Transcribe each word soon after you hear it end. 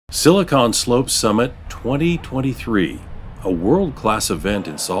Silicon Slopes Summit 2023, a world-class event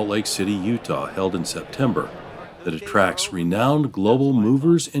in Salt Lake City, Utah, held in September that attracts renowned global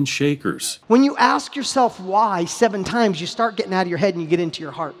movers and shakers. When you ask yourself why 7 times, you start getting out of your head and you get into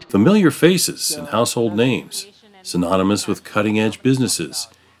your heart. Familiar faces and household names, synonymous with cutting-edge businesses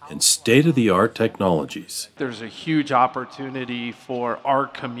and state-of-the-art technologies. There's a huge opportunity for our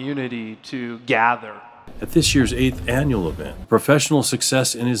community to gather. At this year's 8th annual event, professional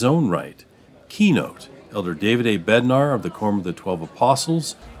success in his own right, keynote, Elder David A. Bednar of the Quorum of the 12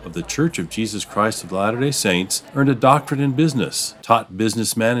 Apostles of the Church of Jesus Christ of the Latter-day Saints earned a doctorate in business, taught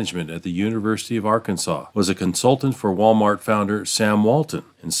business management at the University of Arkansas, was a consultant for Walmart founder Sam Walton,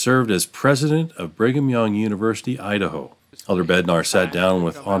 and served as president of Brigham Young University, Idaho. Elder Bednar sat down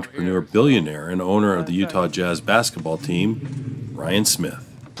with entrepreneur, billionaire, and owner of the Utah Jazz basketball team, Ryan Smith.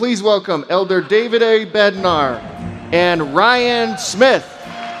 Please welcome Elder David A. Bednar and Ryan Smith.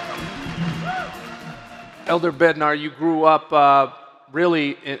 Elder Bednar, you grew up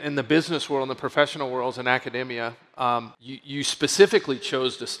really in the business world, in the professional worlds, in academia. You specifically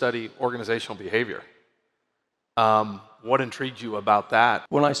chose to study organizational behavior. What intrigued you about that?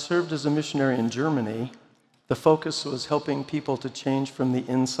 When I served as a missionary in Germany, the focus was helping people to change from the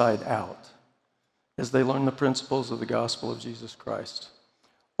inside out as they learn the principles of the gospel of Jesus Christ.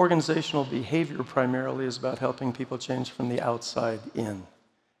 Organizational behavior primarily is about helping people change from the outside in,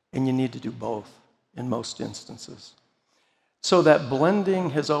 and you need to do both in most instances. So that blending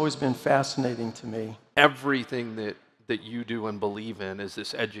has always been fascinating to me. Everything that you do and believe in is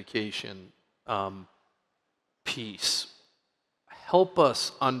this education piece. Help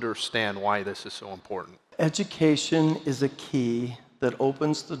us understand why this is so important. Education is a key that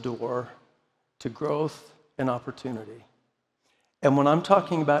opens the door to growth and opportunity. And when I'm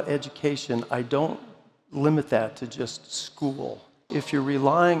talking about education, I don't limit that to just school. If you're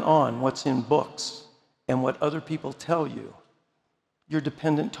relying on what's in books and what other people tell you, you're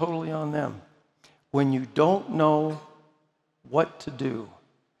dependent totally on them. When you don't know what to do,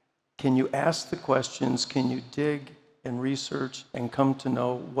 can you ask the questions? Can you dig and research and come to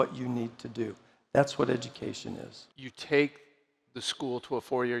know what you need to do? That's what education is. You take the school to a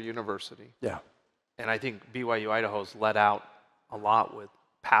 4-year university. Yeah. And I think BYU Idaho's let out a lot with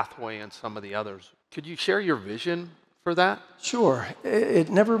Pathway and some of the others. Could you share your vision for that? Sure. It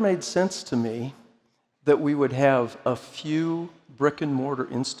never made sense to me that we would have a few brick and mortar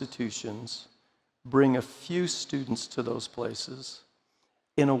institutions bring a few students to those places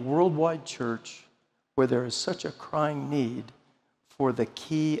in a worldwide church where there is such a crying need for the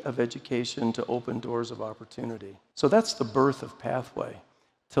key of education to open doors of opportunity. So that's the birth of Pathway,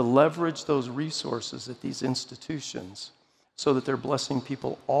 to leverage those resources at these institutions so that they're blessing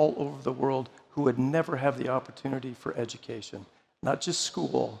people all over the world who would never have the opportunity for education, not just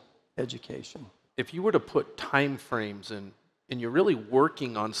school, education. If you were to put time frames in, and you're really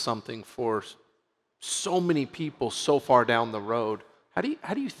working on something for so many people so far down the road, how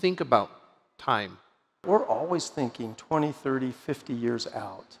do you think about time? We're always thinking 20, 30, 50 years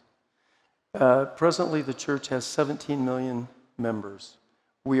out. Presently, the church has 17 million members.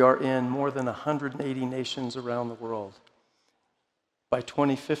 We are in more than 180 nations around the world. By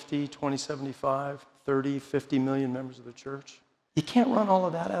 2050, 2075, 30, 50 million members of the church. You can't run all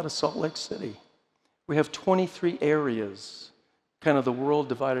of that out of Salt Lake City. We have 23 areas, kind of the world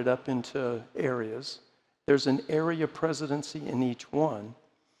divided up into areas. There's an area presidency in each one.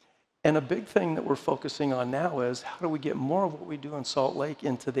 And a big thing that we're focusing on now is how do we get more of what we do in Salt Lake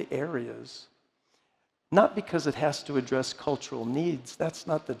into the areas? Not because it has to address cultural needs, that's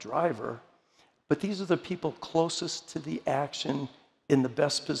not the driver, but these are the people closest to the action in the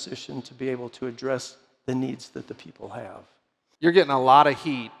best position to be able to address the needs that the people have. You're getting a lot of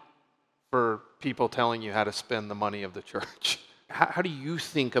heat for people telling you how to spend the money of the church. How do you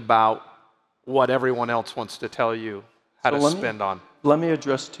think about what everyone else wants to tell you how to spend on? Let me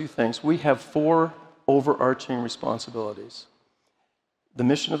address 2 things. We have 4 overarching responsibilities. The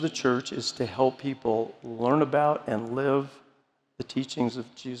mission of the church is to help people learn about and live the teachings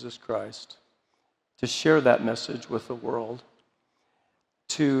of Jesus Christ, to share that message with the world,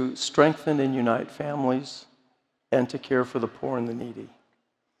 to strengthen and unite families, and to care for the poor and the needy.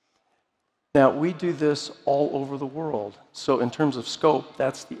 Now, we do this all over the world. So in terms of scope,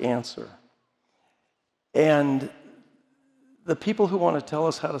 that's the answer. And the people who want to tell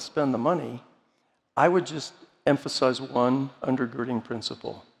us how to spend the money, I would just emphasize one undergirding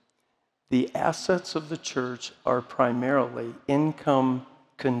principle. The assets of the church are primarily income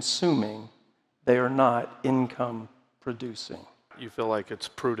consuming. They are not income producing. You feel like it's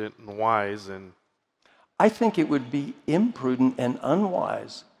prudent and wise and I think it would be imprudent and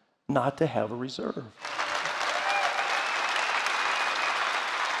unwise not to have a reserve.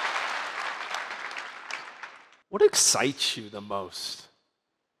 What excites you the most?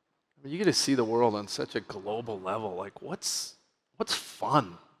 I mean, you get to see the world on such a global level. Like, what's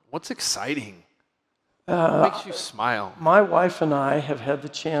fun? What's exciting? What makes you smile? My wife and I have had the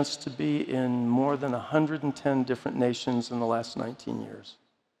chance to be in more than 110 different nations in the last 19 years.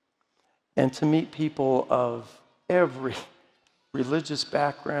 And to meet people of every religious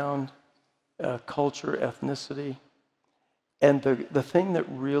background, culture, ethnicity. And the thing that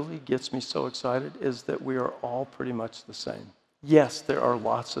really gets me so excited is that we are all pretty much the same. Yes, there are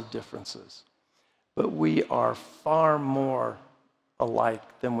lots of differences, but we are far more alike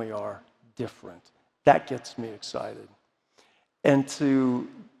than we are different. That gets me excited. And to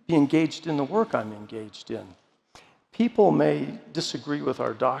be engaged in the work I'm engaged in. People may disagree with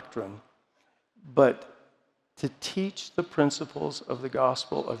our doctrine, but to teach the principles of the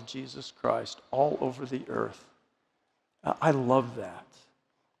gospel of Jesus Christ all over the earth, I love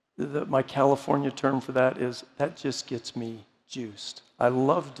that. My California term for that is, that just gets me juiced. I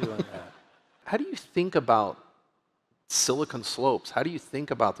love doing that. How do you think about Silicon Slopes? How do you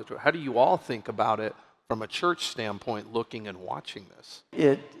think about how do you all think about it from a church standpoint, looking and watching this?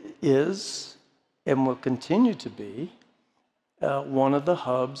 It is, and will continue to be, one of the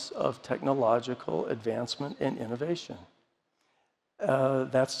hubs of technological advancement and innovation.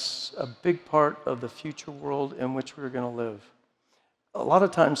 That's a big part of the future world in which we're going to live. A lot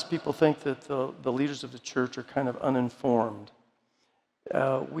of times people think that the leaders of the church are kind of uninformed.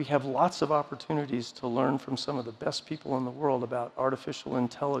 We have lots of opportunities to learn from some of the best people in the world about artificial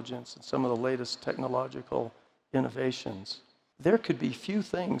intelligence and some of the latest technological innovations. There could be few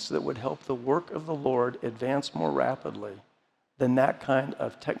things that would help the work of the Lord advance more rapidly than that kind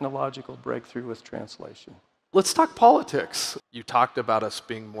of technological breakthrough with translation. Let's talk politics. You talked about us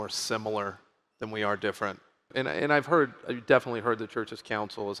being more similar than we are different. And I've definitely heard the church's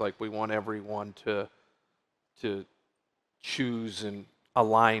counsel is like, we want everyone to choose and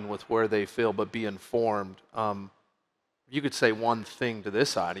align with where they feel, but be informed. You could say one thing to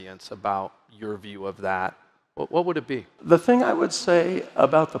this audience about your view of that. What would it be? The thing I would say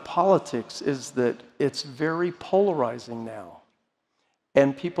about the politics is that it's very polarizing now.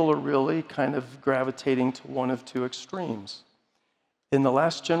 And people are really kind of gravitating to one of two extremes. In the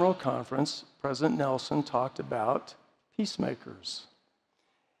last General Conference, President Nelson talked about peacemakers.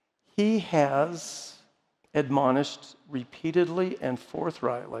 He has admonished repeatedly and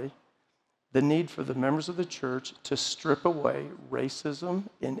forthrightly the need for the members of the church to strip away racism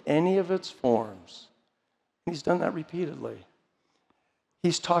in any of its forms. He's done that repeatedly.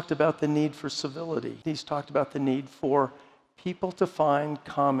 He's talked about the need for civility. He's talked about the need for people to find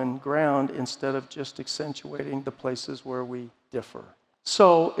common ground instead of just accentuating the places where we differ.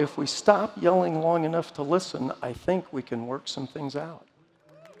 So if we stop yelling long enough to listen, I think we can work some things out.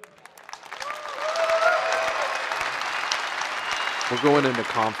 We're going into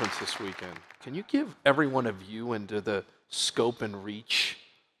conference this weekend. Can you give everyone a view into the scope and reach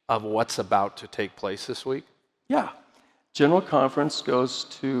of what's about to take place this week? Yeah. General Conference goes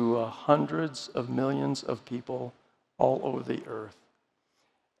to hundreds of millions of people all over the earth.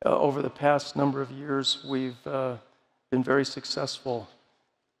 Over the past number of years, we've been very successful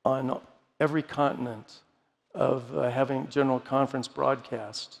on every continent of having General Conference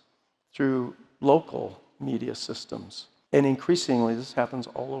broadcast through local media systems. And increasingly, this happens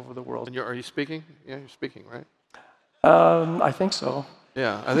all over the world. And are you speaking? Yeah, you're speaking, right? I think so.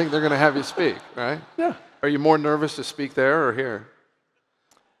 Yeah, I think they're going to have you speak, right? Yeah. Are you more nervous to speak there or here?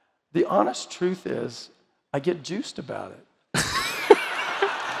 The honest truth is, I get juiced about it.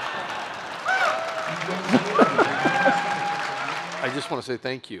 I just want to say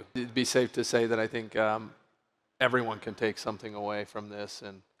thank you. It'd be safe to say that I think everyone can take something away from this,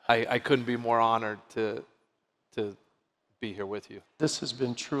 and I couldn't be more honored to be here with you. This has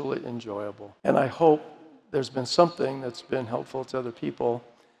been truly enjoyable, and I hope there's been something that's been helpful to other people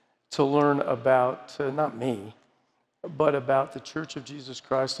to learn about, not me, but about the Church of Jesus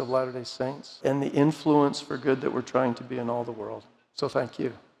Christ of Latter-day Saints and the influence for good that we're trying to be in all the world. So thank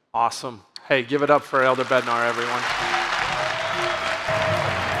you. Awesome. Hey, give it up for Elder Bednar, everyone.